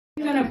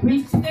going to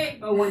preach today,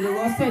 but when the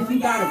Lord says you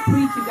got to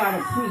preach, you got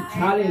to preach.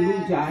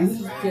 Hallelujah. And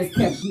he just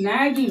kept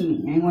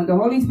nagging me. And when the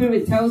Holy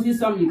Spirit tells you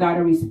something, you got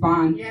to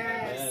respond.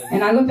 Yes.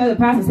 And I looked at the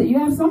pastor and said, you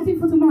have something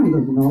for tomorrow? He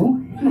goes, no.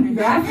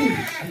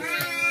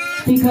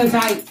 Because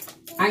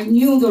I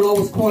knew the Lord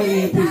was calling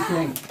me to preach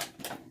today.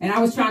 And I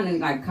was trying to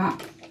like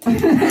cop.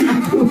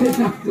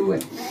 not do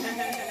it.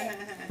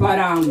 But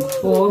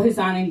for all his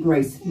honor and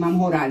grace,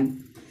 Mamhoral.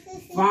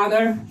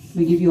 Father,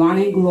 we give you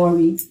honor and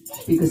glory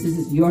because this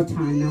is your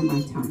time, not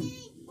my time.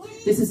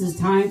 This is his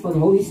time for the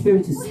Holy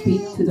Spirit to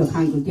speak to the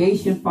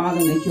congregation.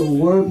 Father, let your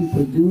word be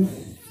produced,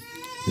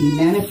 be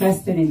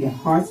manifested in their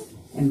hearts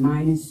and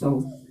mind and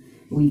soul.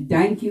 We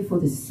thank you for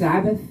the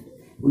Sabbath.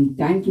 We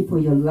thank you for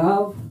your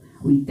love.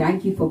 We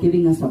thank you for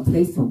giving us a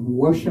place of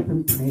worship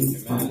and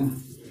praise, Father.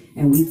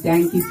 And we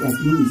thank you that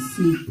you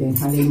received it.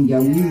 Hallelujah.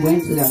 We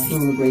went to that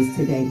throne of grace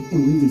today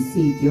and we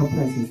received your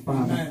presence,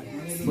 Father,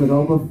 with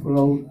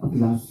overflow of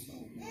love.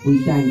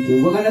 We thank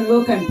you. We're going to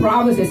look at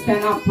Proverbs. Let's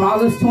stand up.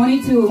 Proverbs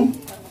 22,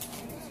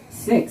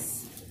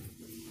 6.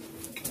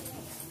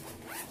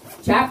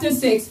 Chapter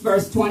 6,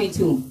 verse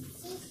 22.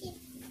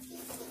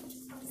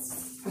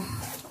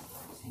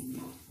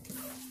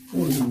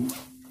 Wait a minute.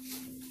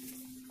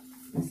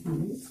 That's not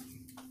it.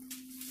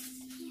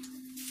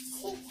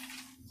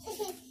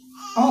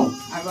 Oh,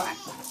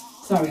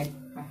 sorry.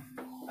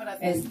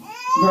 It's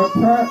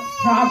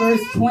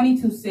Proverbs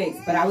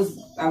 22:6, but I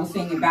was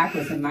saying it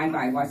backwards in my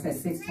Bible. I said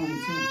 6:22.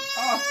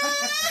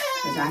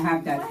 Because I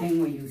have that thing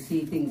where you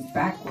see things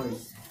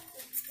backwards.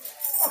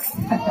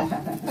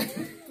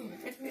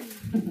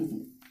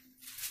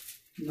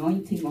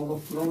 Anointing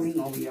overflowing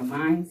over your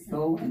mind,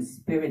 soul, and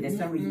spirit. There's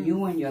a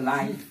renewal in your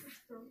life.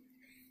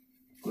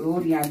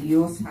 Gloria a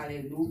Dios,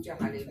 hallelujah,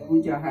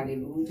 hallelujah,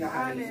 hallelujah,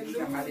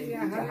 hallelujah,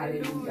 hallelujah,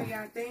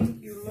 hallelujah. Thank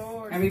you,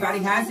 Lord. Everybody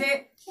has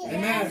it?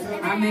 Amen.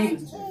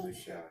 Amen.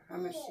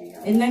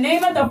 In the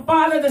name of the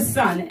Father, the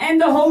Son,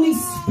 and the Holy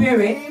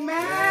Spirit.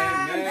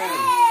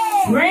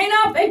 Amen. Train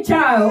up a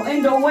child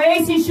in the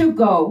ways he should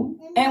go,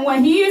 and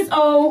when he is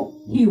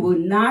old, he will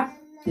not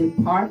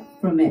depart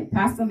from it.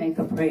 Pastor, make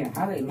a prayer.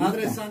 Hallelujah.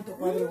 Padre Santo,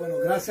 Padre bueno,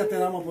 gracias te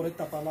damos por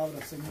esta palabra,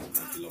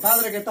 Señor.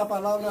 Padre, que esta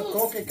palabra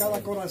toque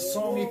cada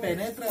corazón y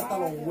penetre hasta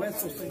los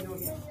huesos, Señor.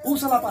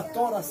 Usa la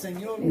pastora,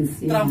 Señor.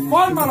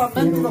 Transforma los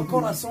mentes y los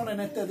corazones en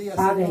este día,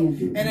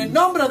 Señor. En el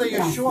nombre de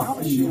Yeshua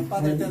HaMashiach,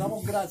 Padre, te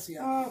damos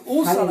gracias.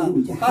 Úsala.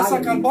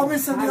 Pasa carbón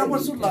encendida por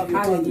sus labios,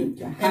 Padre.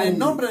 En el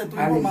nombre de tu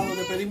Hijo amado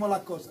te pedimos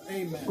las cosas.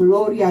 Amen.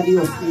 Gloria a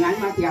Dios. Mi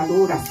alma te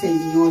adora,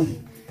 Señor.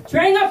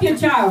 Train up your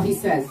child, he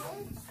says.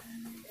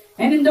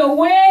 And in the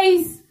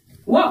ways,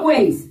 what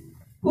ways?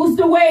 Who's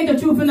the way, the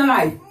truth, and the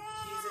life?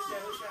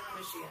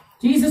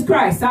 Jesus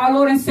Christ, our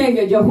Lord and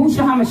Savior,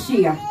 Yehovah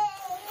HaMashiach.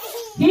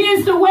 He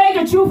is the way,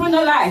 the truth, and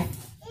the life.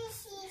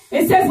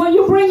 It says when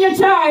you bring your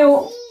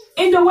child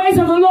in the ways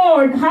of the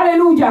Lord,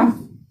 hallelujah,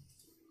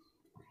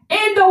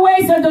 in the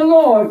ways of the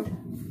Lord,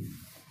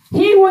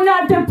 he will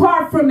not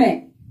depart from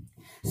it.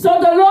 So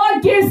the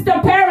Lord gives the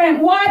parent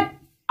what?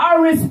 A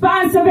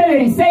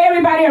responsibility. Say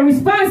everybody, a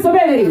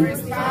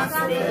responsibility.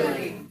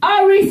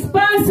 A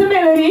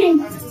responsibility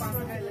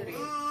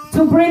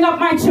to bring up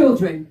my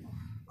children.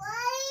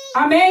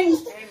 Amen.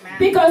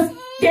 Because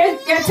there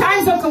are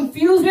times of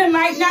confusion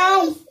right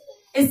now.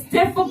 It's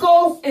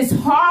difficult. It's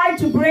hard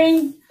to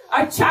bring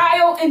a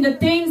child in the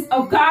things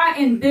of God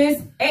in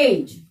this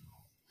age.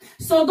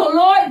 So the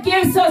Lord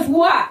gives us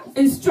what?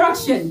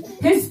 Instruction.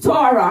 His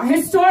Torah.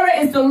 His Torah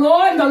is the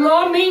law, and the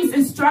law means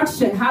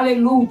instruction.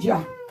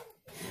 Hallelujah.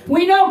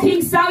 We know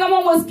King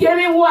Solomon was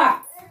given what?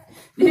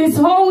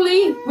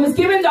 Was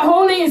given the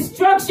holy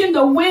instruction,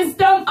 the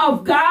wisdom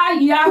of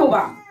God,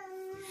 Yehovah.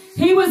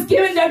 He was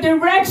given the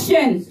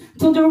direction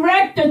to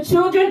direct the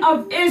children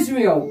of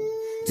Israel.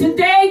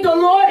 Today, the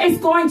Lord is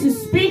going to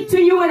speak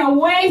to you in a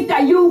way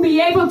that you'll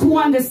be able to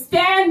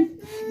understand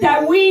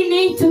that we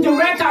need to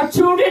direct our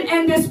children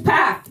in this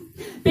path.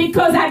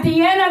 Because at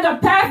the end of the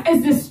path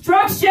is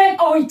destruction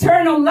or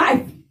eternal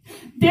life.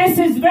 This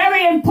is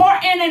very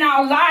important in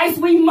our lives.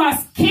 We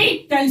must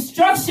keep the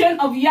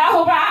instruction of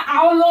Yehovah,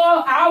 our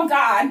Lord, our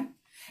God,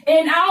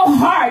 in our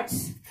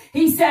hearts.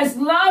 He says,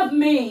 love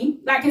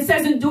me, like it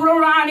says in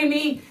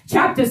Deuteronomy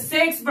chapter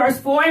 6, verse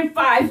 4 and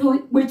 5,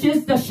 which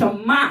is the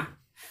Shema,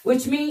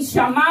 which means,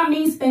 Shema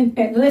means, and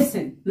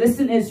listen,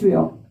 listen,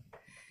 Israel.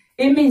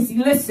 It means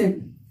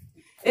listen.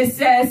 It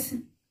says,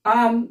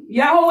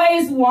 Yahweh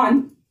is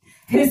one.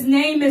 His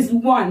name is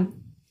one.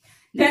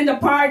 Then the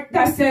part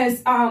that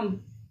says,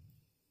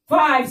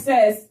 5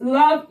 says,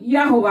 love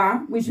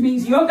Yehovah, which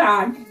means your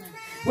God,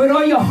 with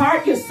all your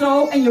heart, your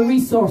soul, and your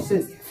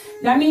resources.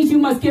 That means you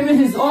must give it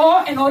his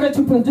all in order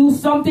to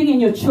produce something in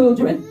your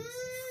children.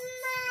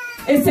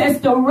 It says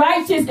the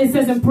righteous, it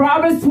says in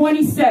Proverbs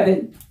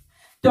 27,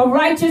 the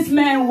righteous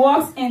man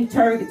walks in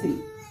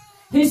integrity.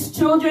 His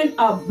children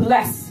are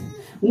blessed.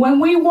 When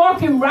we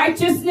walk in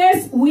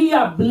righteousness, we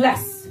are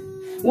blessed.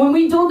 When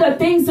we do the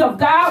things of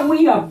God,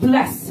 we are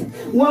blessed.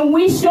 When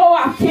we show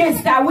our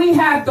kids that we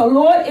have the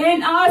Lord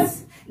in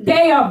us,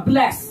 they are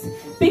blessed.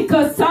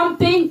 Because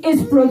something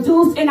is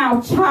produced in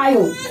our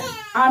child.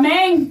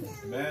 Amen.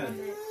 Amen.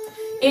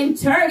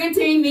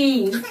 Integrity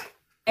means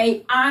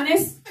a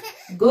honest,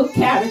 good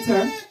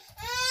character,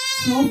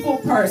 truthful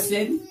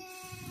person,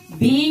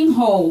 being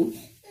whole,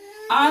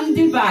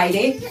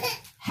 undivided,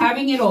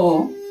 having it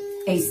all,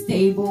 a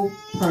stable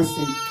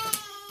person.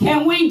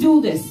 Can we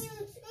do this?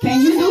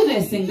 Can you do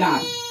this in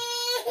God?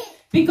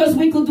 Because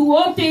we could do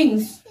all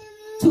things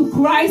to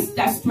Christ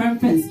that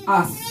strengthens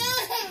us.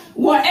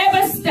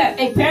 Whatever step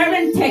a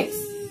parent takes,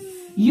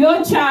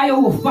 your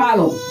child will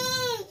follow.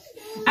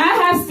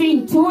 I have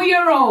seen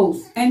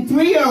 2-year-olds and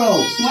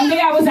 3-year-olds. One day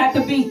I was at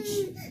the beach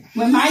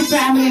with my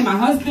family, my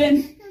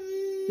husband,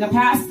 the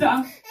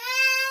pastor,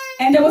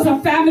 and there was a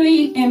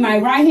family in my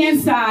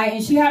right-hand side,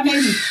 and she had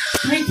maybe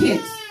 3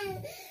 kids.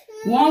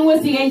 One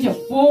was the age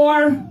of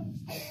 4.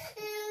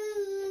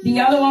 The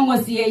other one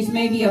was the age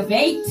maybe of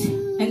 8.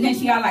 And then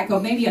she had like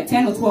maybe a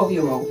 10 or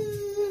 12-year-old.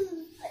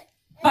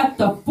 But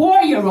the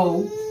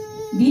 4-year-old,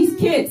 these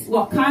kids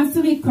were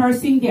constantly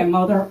cursing their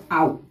mother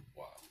out.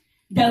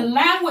 The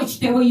language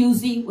they were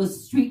using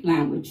was street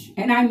language.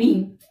 And I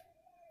mean,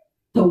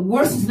 the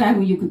worst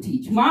language you could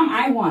teach. Mom,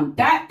 I want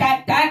that,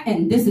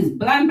 and this is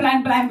blah,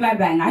 blah, blah, blah,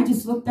 blah. And I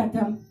just looked at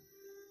them.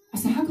 I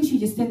said, how could she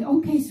just say,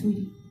 okay,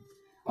 sweetie.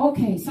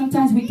 Okay,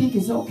 sometimes we think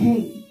it's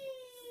okay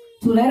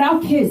to let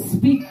our kids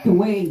speak the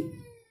way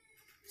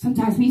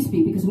sometimes we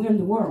speak because we're in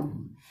the world.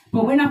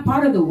 But we're not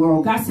part of the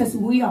world. God says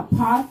we are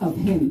part of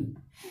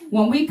him.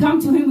 When we come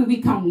to him, we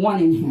become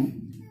one in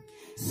him.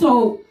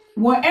 So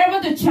whatever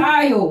the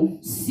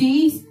child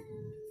sees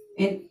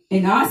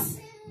in us,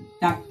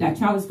 that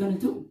child is going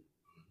to do.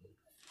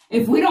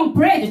 If we don't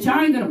pray, the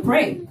child ain't going to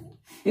pray.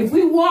 If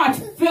we watch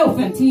filth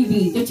on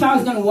TV, the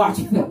child's going to watch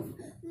filth.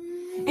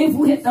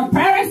 If the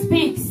parent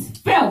speaks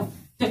filth,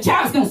 the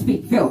child's going to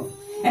speak filth.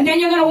 And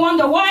then you're going to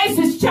wonder, why is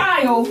this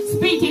child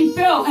speaking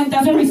filth and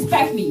doesn't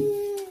respect me?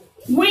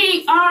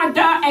 We are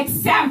the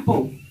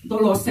example, the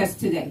Lord says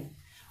today.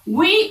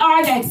 We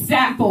are the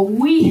example.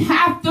 We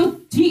have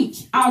to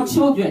teach our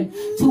children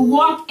to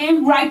walk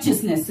in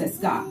righteousness as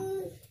God.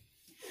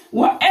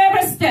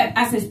 Whatever step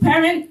as his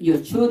parent,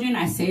 your children,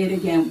 I say it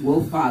again,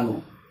 will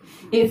follow.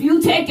 If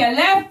you take a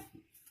left,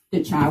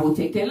 the child will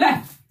take a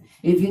left.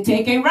 If you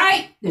take a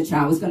right, the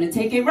child is going to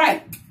take a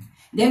right.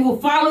 They will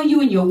follow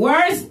you in your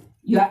words,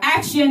 your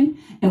action,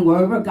 and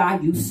wherever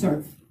God you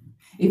serve.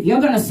 If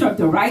you're going to serve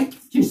the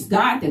righteous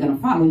God, they're going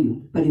to follow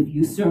you. But if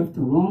you serve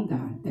the wrong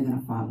God, they're going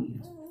to follow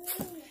you.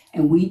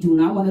 And we do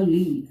not want to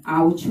lead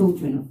our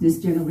children of this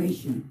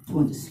generation to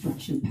a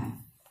destruction path.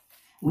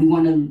 We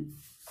want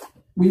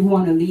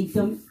to lead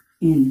them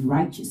in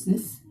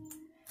righteousness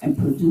and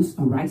produce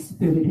a right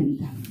spirit in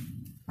them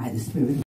by the Spirit of God.